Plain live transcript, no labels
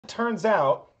turns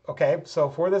out, okay, so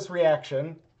for this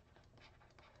reaction,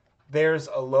 there's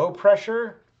a low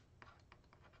pressure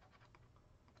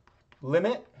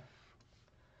limit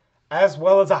as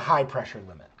well as a high pressure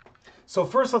limit. So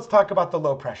first let's talk about the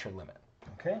low pressure limit,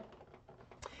 okay?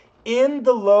 In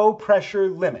the low pressure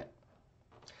limit,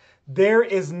 there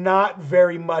is not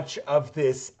very much of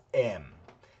this M,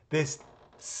 this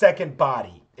second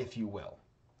body, if you will,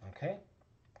 okay?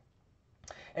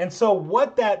 And so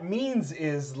what that means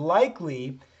is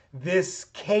likely this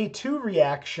K2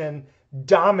 reaction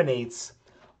dominates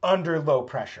under low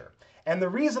pressure. And the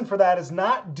reason for that is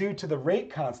not due to the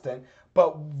rate constant,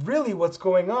 but really what's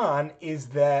going on is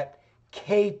that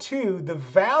K2, the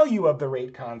value of the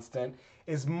rate constant,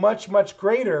 is much, much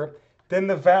greater than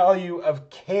the value of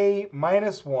K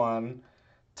minus 1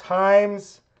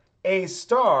 times A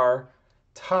star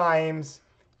times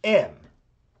M.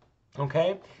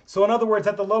 Okay? So in other words,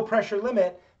 at the low pressure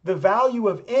limit, the value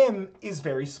of M is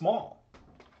very small.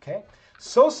 Okay?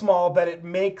 So small that it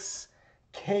makes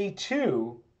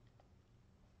K2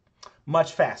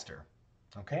 much faster.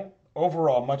 Okay?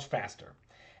 Overall, much faster.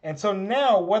 And so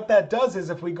now what that does is,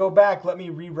 if we go back, let me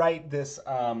rewrite this,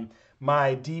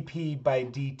 my dP by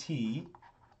dt.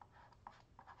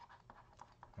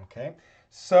 Okay?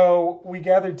 So we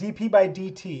gather dP by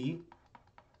dt,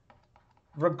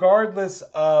 regardless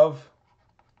of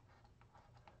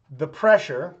the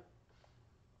pressure,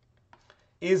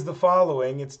 is the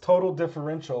following. It's total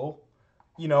differential,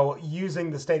 using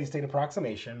the steady state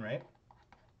approximation, right?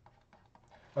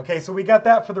 Okay, so we got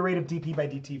that for the rate of dP by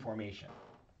dt formation.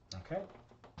 Okay?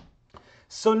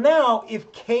 So now, if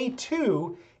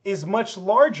K2 is much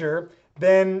larger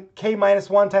than K minus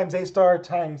 1 times A star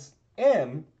times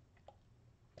M,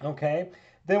 okay,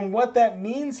 then what that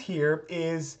means here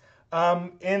is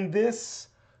in this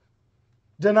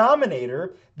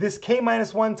denominator, this K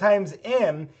minus 1 times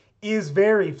M is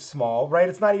very small, right?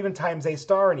 It's not even times A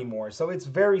star anymore. So it's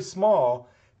very small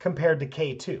compared to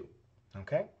K2,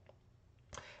 okay?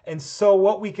 And so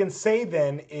what we can say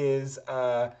then is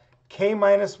K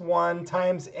minus 1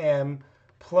 times M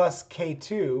plus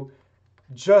K2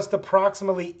 just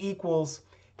approximately equals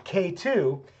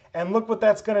K2. And look what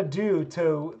that's going to do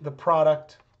to the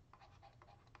product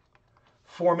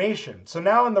formation. So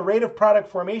now in the rate of product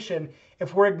formation,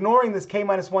 if we're ignoring this K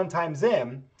minus 1 times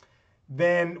M,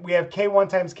 then we have K1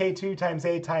 times K2 times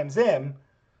A times M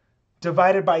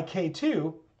divided by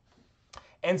K2.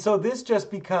 And so this just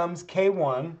becomes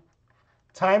K1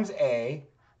 times A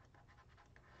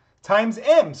times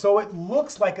M. So it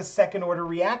looks like a second order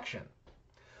reaction,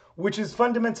 which is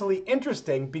fundamentally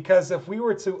interesting because if we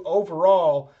were to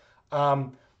overall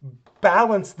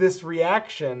balance this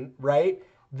reaction, right,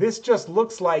 this just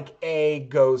looks like A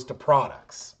goes to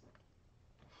products,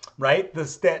 right?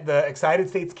 The excited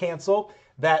states cancel.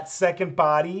 That second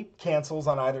body cancels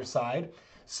on either side.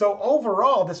 So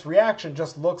overall, this reaction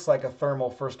just looks like a thermal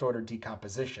first order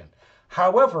decomposition.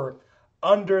 However,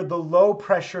 under the low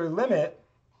pressure limit,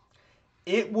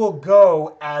 it will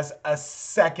go as a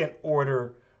second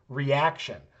order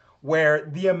reaction where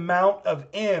the amount of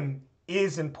M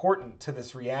is important to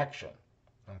this reaction,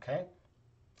 okay?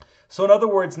 So in other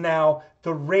words, now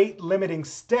the rate limiting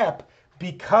step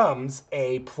becomes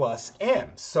A plus M.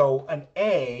 So an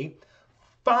A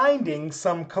finding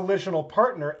some collisional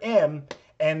partner M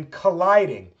and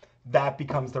colliding, that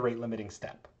becomes the rate limiting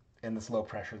step in this low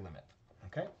pressure limit,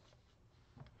 okay?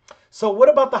 So what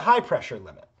about the high pressure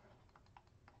limit?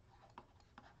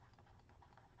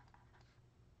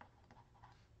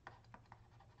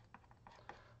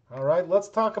 All right, let's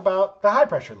talk about the high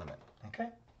pressure limit, okay?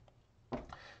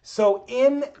 So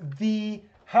in the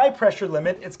high pressure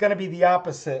limit, it's going to be the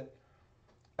opposite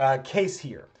case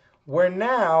here, where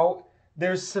now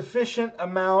there's sufficient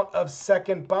amount of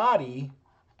second body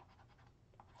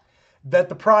that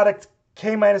the product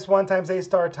K minus 1 times A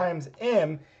star times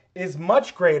M is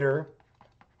much greater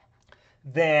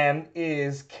than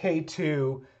is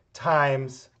K2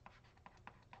 times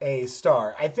A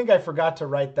star. I think I forgot to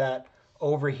write that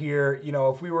over here.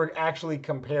 If we were actually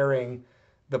comparing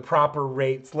the proper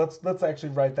rates, let's actually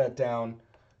write that down.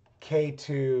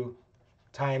 K2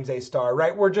 times A star,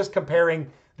 right? We're just comparing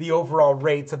the overall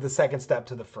rates of the second step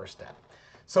to the first step.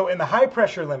 So in the high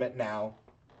pressure limit now,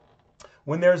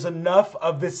 when there's enough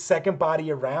of this second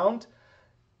body around,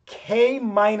 K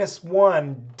minus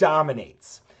 1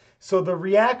 dominates. So the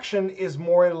reaction is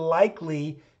more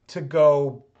likely to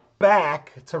go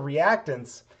back to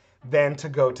reactants than to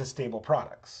go to stable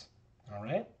products. All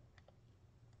right?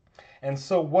 And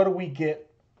so what do we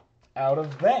get out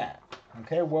of that?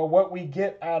 Okay, well, what we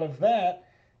get out of that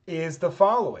is the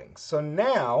following. So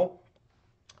now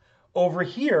Over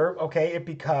here, okay, it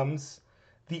becomes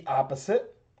the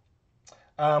opposite,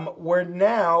 where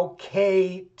now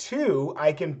K2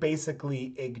 I can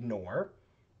basically ignore,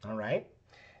 all right?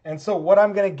 And so what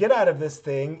I'm going to get out of this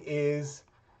thing is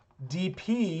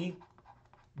dP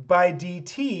by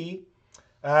dt.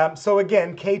 So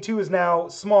again, K2 is now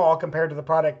small compared to the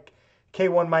product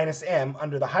K1 minus M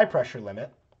under the high pressure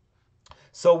limit.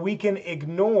 So we can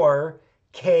ignore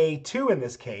K2 in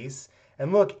this case.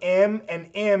 And look, M and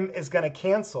M is going to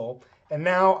cancel. And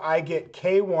now I get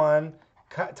K1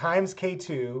 times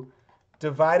K2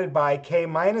 divided by K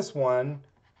minus 1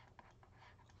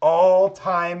 all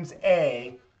times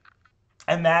A.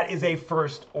 And that is a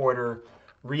first order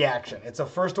reaction. It's a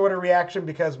first order reaction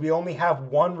because we only have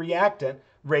one reactant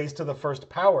raised to the first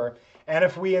power. And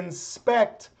if we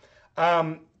inspect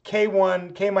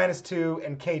K1, K minus 2,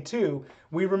 and K2,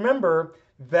 we remember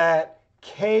that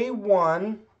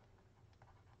K1,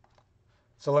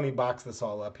 so let me box this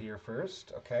all up here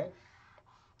first, okay?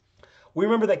 We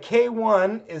remember that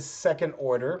K1 is second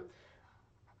order,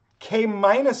 K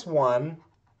minus 1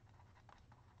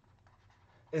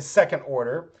 is second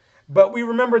order, but we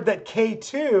remembered that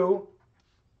K2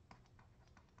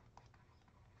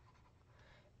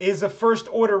 is a first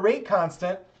order rate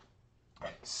constant,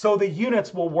 so the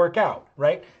units will work out,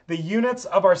 right? The units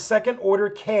of our second order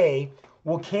K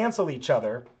will cancel each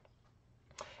other,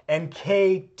 and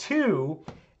K2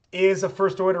 is a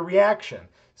first order reaction.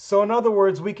 So in other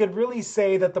words, we could really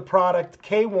say that the product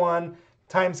K1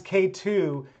 times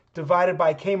K2 divided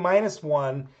by K minus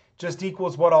 1 just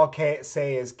equals what I'll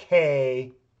say is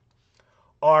K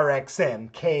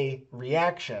RXN, K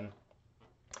reaction.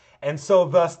 And so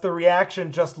thus the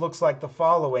reaction just looks like the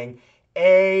following.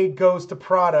 A goes to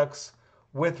products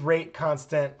with rate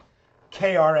constant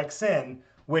KRXN,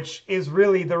 which is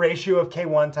really the ratio of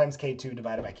K1 times K2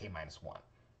 divided by K minus 1.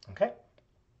 Okay?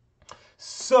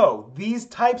 So these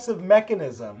types of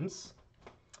mechanisms,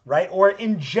 right, or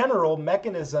in general,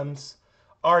 mechanisms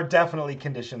are definitely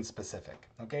condition specific.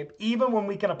 Okay? Even when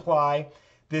we can apply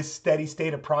this steady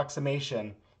state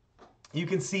approximation, you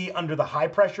can see under the high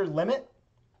pressure limit,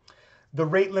 the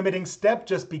rate limiting step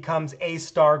just becomes A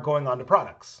star going on to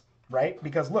products, right?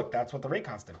 Because look, that's what the rate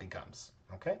constant becomes,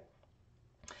 okay?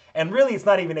 And really, it's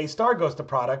not even A star goes to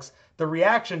products. The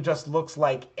reaction just looks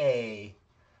like A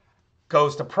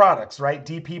goes to products, right?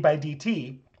 dP by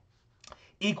dt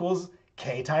equals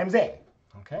K times A,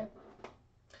 okay?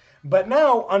 But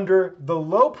now, under the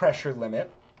low pressure limit,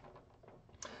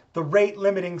 the rate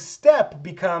limiting step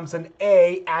becomes an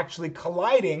A actually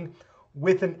colliding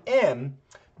with an M,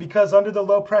 because under the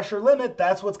low pressure limit,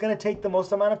 that's what's going to take the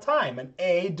most amount of time, an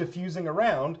A diffusing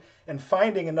around and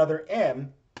finding another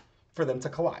M for them to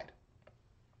collide.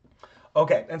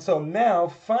 Okay, and so now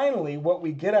finally what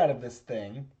we get out of this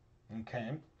thing,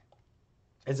 okay,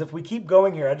 is if we keep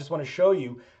going here, I just want to show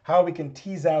you how we can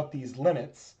tease out these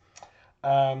limits.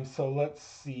 So let's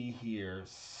see here.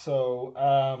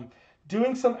 So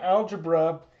doing some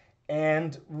algebra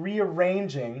and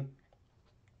rearranging.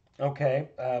 Okay,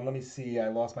 let me see, I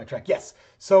lost my track. Yes,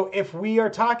 so if we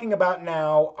are talking about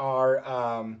now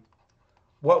our,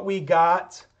 what we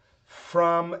got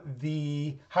from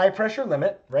the high pressure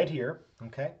limit right here,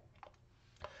 okay?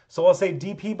 So I'll say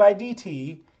dP by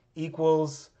dt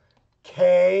equals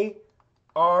K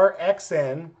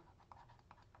RXN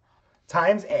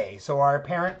times A, so our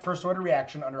apparent first order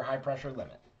reaction under high pressure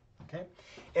limit, okay?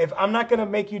 If I'm not going to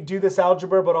make you do this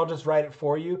algebra, but I'll just write it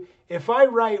for you. If I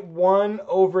write 1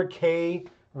 over K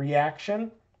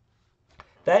reaction,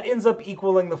 that ends up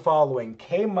equaling the following.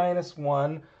 K minus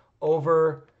 1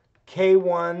 over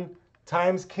K1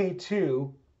 times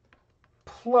K2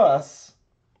 plus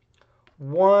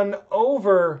 1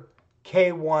 over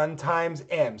K1 times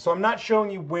M. So I'm not showing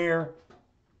you where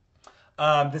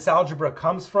this algebra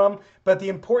comes from, but the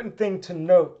important thing to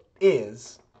note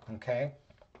is, okay,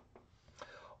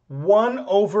 1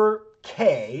 over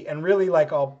K, and really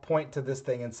like I'll point to this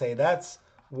thing and say that's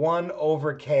 1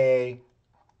 over K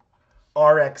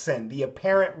RXN, the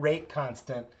apparent rate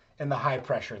constant in the high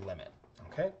pressure limit,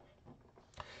 okay?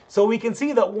 So we can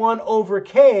see that 1 over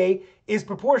K is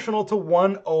proportional to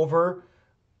 1 over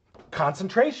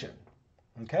concentration,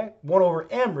 okay? 1 over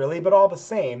M really, but all the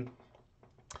same,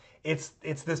 it's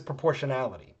this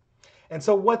proportionality. And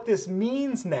so what this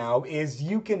means now is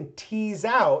you can tease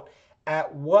out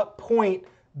at what point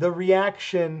the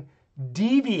reaction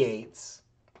deviates,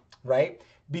 right?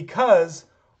 Because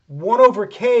 1 over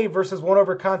K versus 1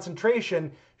 over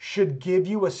concentration should give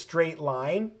you a straight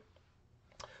line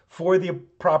for the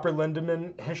proper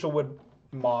Lindemann-Hinshelwood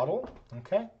model,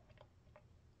 okay?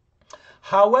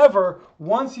 However,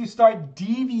 once you start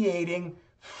deviating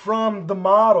from the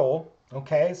model,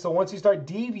 okay? So once you start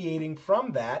deviating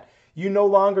from that, you no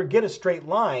longer get a straight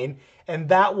line, and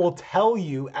that will tell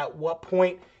you at what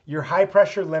point your high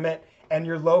pressure limit and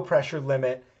your low pressure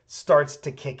limit starts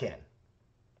to kick in,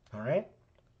 all right?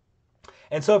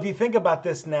 And so if you think about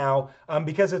this now,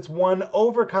 because it's 1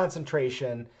 over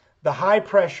concentration, the high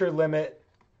pressure limit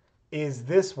is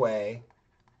this way.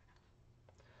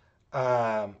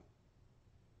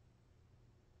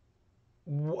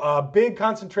 Big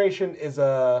concentration is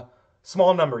a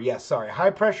small number. Yes, sorry. High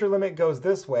pressure limit goes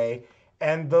this way,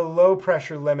 and the low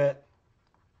pressure limit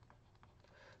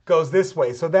goes this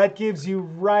way. So that gives you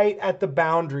right at the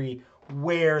boundary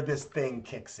where this thing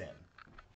kicks in.